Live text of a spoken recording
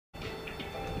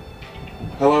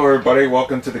Hello everybody,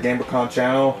 welcome to the GamerCon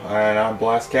channel, and I'm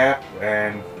Blastcap,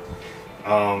 and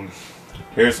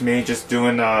here's me just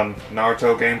doing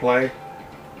Naruto gameplay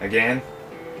again,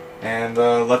 and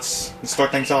let's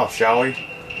start things off, shall we?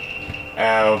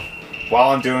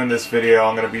 While I'm doing this video,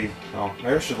 I'm gonna be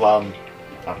maybe I should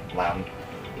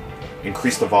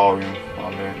increase the volume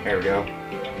on there. There we go.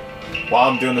 While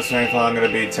I'm doing this gameplay, I'm gonna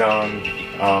be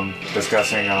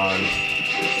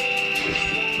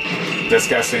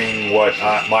discussing what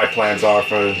my plans are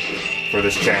for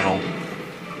this channel.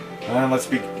 Let's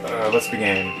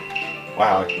begin.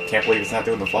 Wow, I can't believe it's not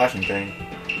doing the flashing thing.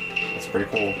 That's pretty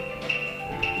cool.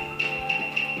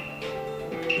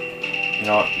 You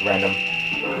know what? Random.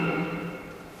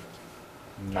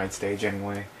 Night stage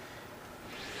anyway.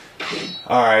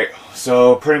 Alright,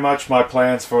 so pretty much my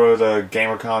plans for the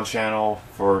GamerCon channel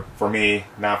for me,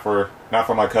 not for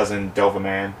my cousin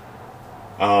Dovaman.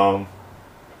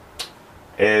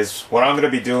 Is what I'm going to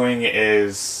be doing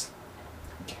is,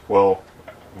 well,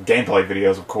 gameplay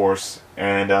videos, of course,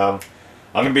 and I'm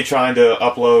going to be trying to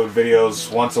upload videos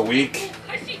once a week,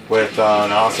 with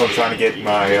and also trying to get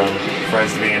my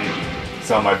friends to be in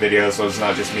some of my videos, so it's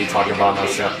not just me talking to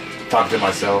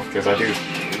myself, because I do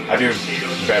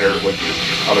better with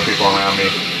other people around me.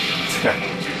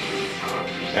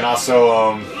 And also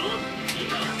I'm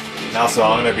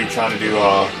going to be trying to do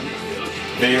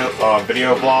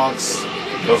video vlogs.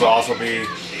 Those will also be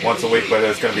once a week, but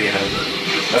that's gonna be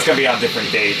on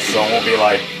different dates, so it won't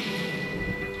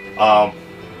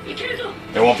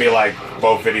be like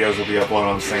both videos will be uploaded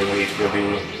on the same week. There'll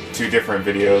be two different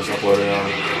videos uploaded on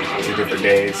 2 different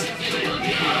days.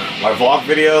 My vlog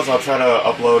videos I'll try to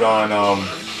upload on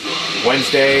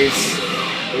Wednesdays,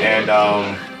 and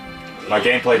my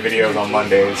gameplay videos on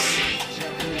Mondays.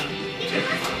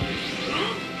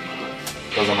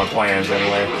 Those are my plans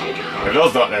anyway.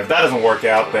 If that doesn't work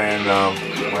out, then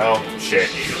well, shit.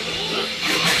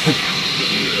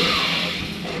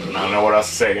 I don't know what else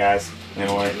to say, guys.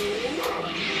 Anyway,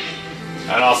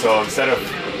 and also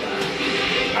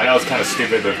I know it's kind of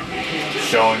stupid to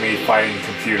showing me fighting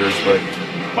computers, but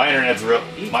my internet's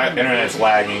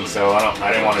lagging, so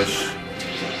I didn't want to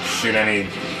shoot any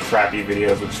crappy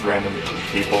videos with just random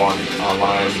people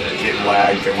online getting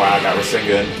lagged, and wow, I got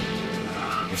Rasengan.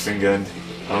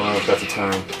 I don't know if that's a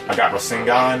term. I got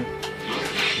Rasengan.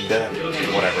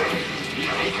 Whatever.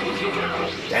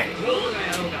 Dang.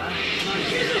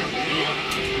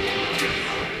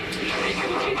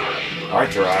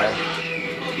 Alright, Jiraiya.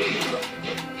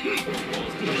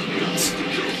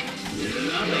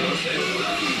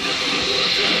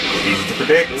 Easy to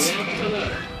predict.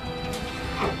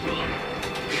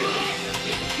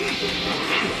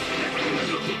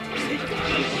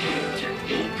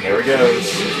 There he goes.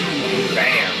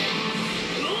 Bam!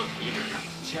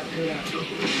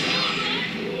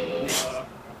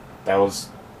 That was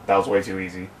way too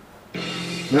easy.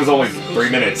 It was only 3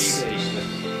 minutes.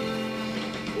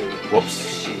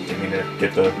 Whoops! Didn't mean to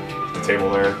hit the table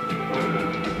there.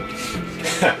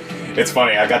 It's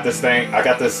funny. I got this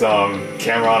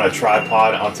camera on a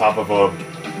tripod on top of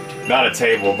not a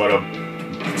table, but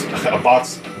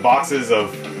boxes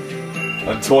of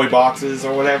toy boxes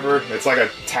or whatever. It's like a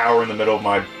tower in the middle of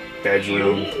my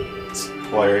bedroom. It's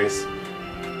hilarious.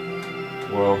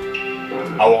 Well,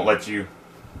 I won't let you.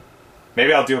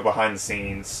 Maybe I'll do it behind the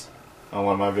scenes on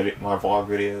one of my vlog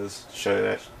videos.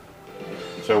 Show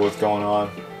what's going on.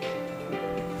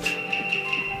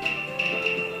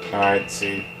 Alright, let's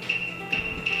see.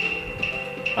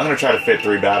 I'm gonna try to fit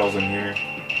 3 battles in here.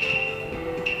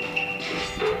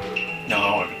 No, I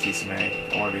don't want to be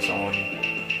Kisame. I want to be someone,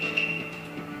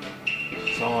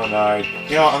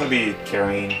 you know, I'm gonna be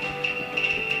carrying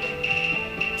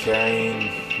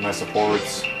my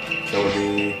supports,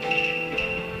 Joey,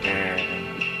 and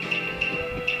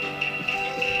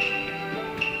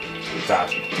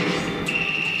gosh,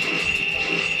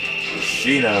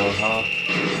 Shino, huh?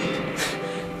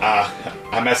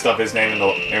 I messed up his name in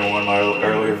one of my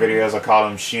earlier videos. I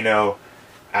called him Shino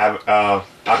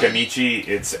Akanichi.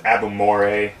 It's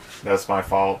Abumore. That's my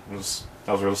fault. That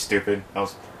was real stupid. I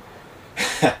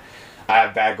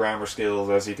have bad grammar skills,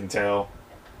 as you can tell.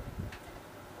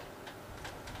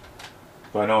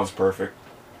 But no one's perfect.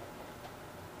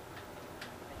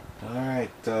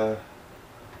 Alright, let's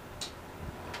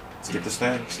get this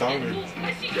thing started.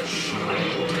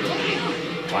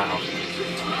 Wow.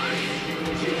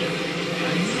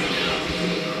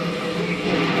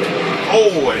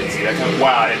 Oh, I didn't see that coming.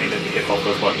 Wow, I didn't mean to hit both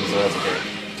those buttons, so that's okay.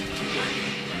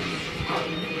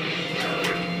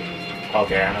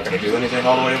 Okay, I'm not gonna do anything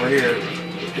all the way over here.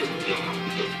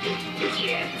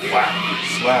 Wow,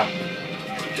 slap.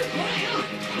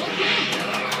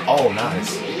 Oh,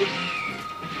 nice.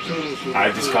 I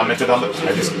just commented on the...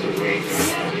 I just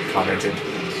commented.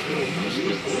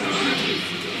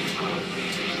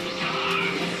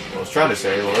 What I was trying to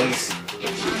say was...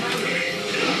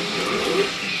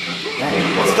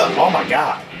 Dang, what's the... Oh my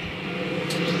god.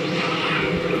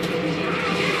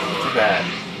 Too bad.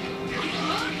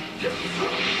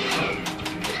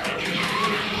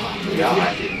 Oh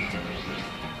my god.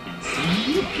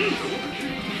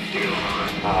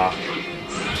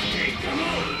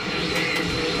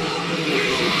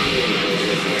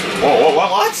 Whoa,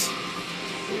 what?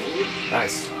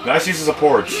 Nice. Nice use as a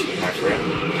porch, my friend.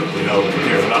 You know,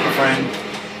 computer's not my friend.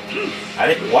 I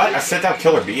didn't... What? I sent out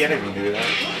Killer Bee? I didn't even do that.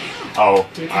 Oh,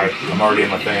 I'm already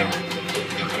in my thing.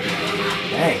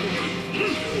 Dang.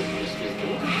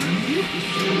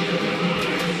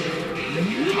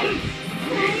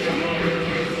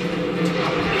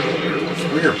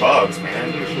 Screw your bugs,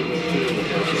 man.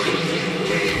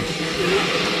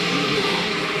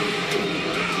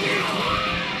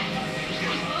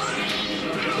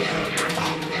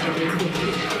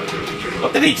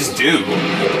 What did he just do?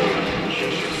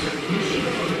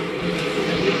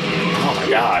 Oh my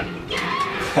god.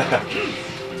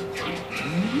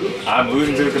 I'm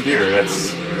losing to the computer.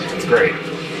 That's great.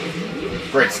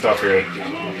 Great stuff here.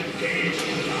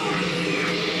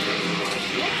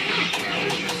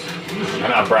 I'm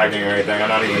not bragging or anything. I'm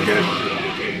not even good.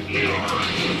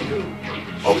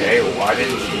 Okay, why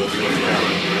didn't you do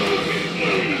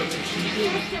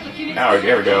that? Oh,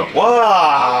 there we go.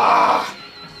 Whoa!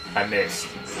 I missed.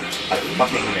 I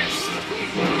fucking missed.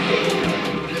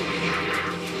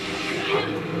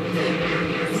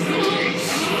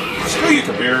 Screw you,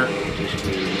 computer.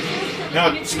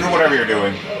 No, screw whatever you're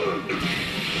doing.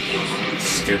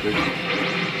 Stupid.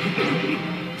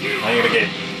 Now you're gonna get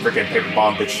freaking paper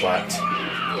bomb bitch slapped.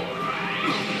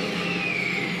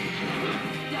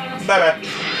 Bye bye.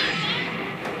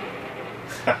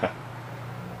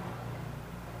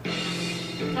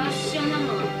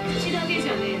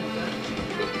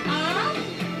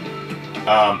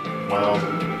 Well,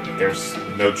 there's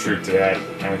no truth to that,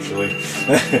 actually.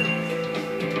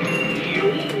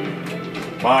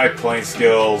 My playing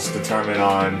skills determine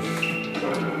on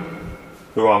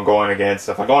who I'm going against.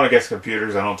 If I'm going against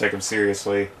computers, I don't take them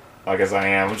seriously, like as I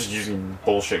am. I'm just using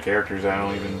bullshit characters I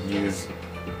don't even use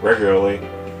regularly.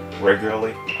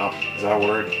 Regularly? Oh, is that a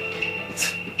word?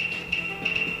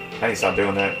 I need to stop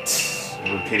doing that.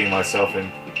 Repeating myself in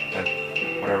that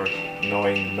whatever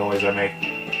annoying noise I make.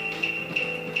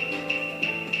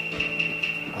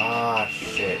 Ah,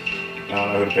 shit. I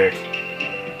don't know who to pick.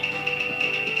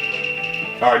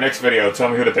 Alright, next video. Tell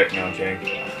me who to pick. No, I'm kidding.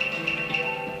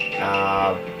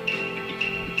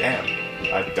 Damn.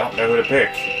 I don't know who to pick.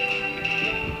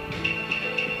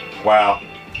 Wow.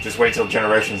 Just wait till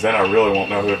Generations, then I really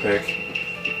won't know who to pick.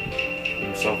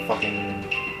 I'm so fucking...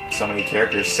 So many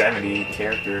characters. 70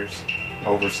 characters.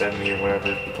 Over 70 or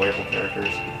whatever. Playable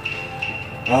characters.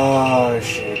 Oh,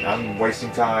 shit. I'm wasting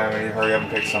time. I need to hurry up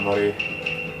and pick somebody.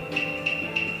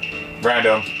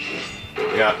 Random.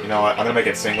 Yeah, you know what? I'm gonna make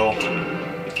it single.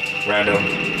 Random.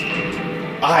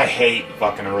 I hate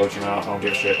fucking Orochimaru. I don't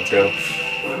give a shit. Let's go.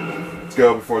 Let's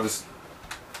go before this...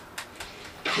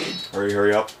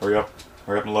 Hurry up. Hurry up.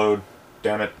 Hurry up and load.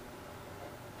 Damn it.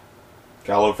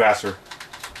 Gotta load faster.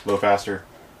 Load faster.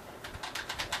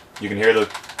 You can hear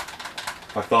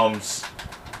my thumbs.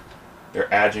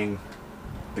 They're edging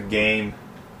the game.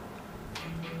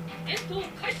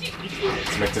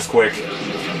 Let's make this quick.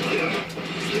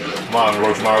 Come on,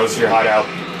 Orochimaru, this is your hideout.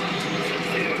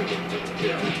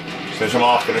 Finish him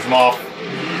off, finish him off.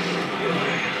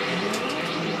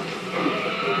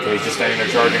 Okay, he's just standing there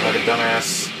charging like a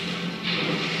dumbass.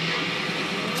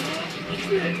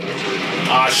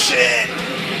 Ah, shit!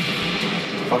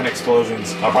 Fucking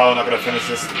explosions. I'm probably not gonna finish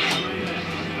this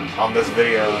on this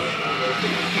video.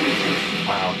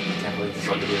 Wow, can't believe just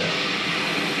let me do that.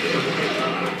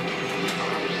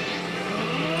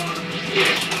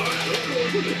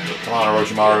 Come on,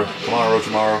 Orochimaru. Come on,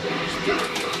 Orochimaru.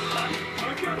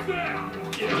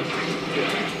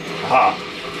 Aha!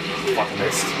 Fucking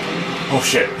missed. Oh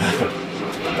shit. I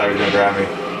thought he was gonna grab me.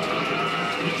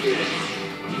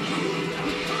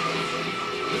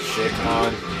 Shit, come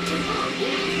on.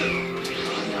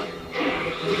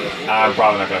 I'm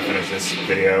probably not gonna finish this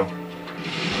video.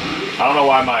 I don't know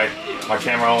why my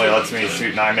camera only lets me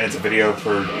shoot 9 minutes of video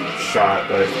per shot,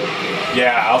 but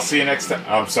yeah, I'll see you next time.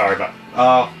 I'm sorry, but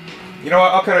you know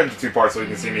what? I'll cut it into 2 parts so you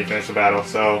can see me finish the battle.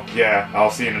 So yeah, I'll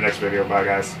see you in the next video. Bye,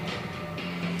 guys.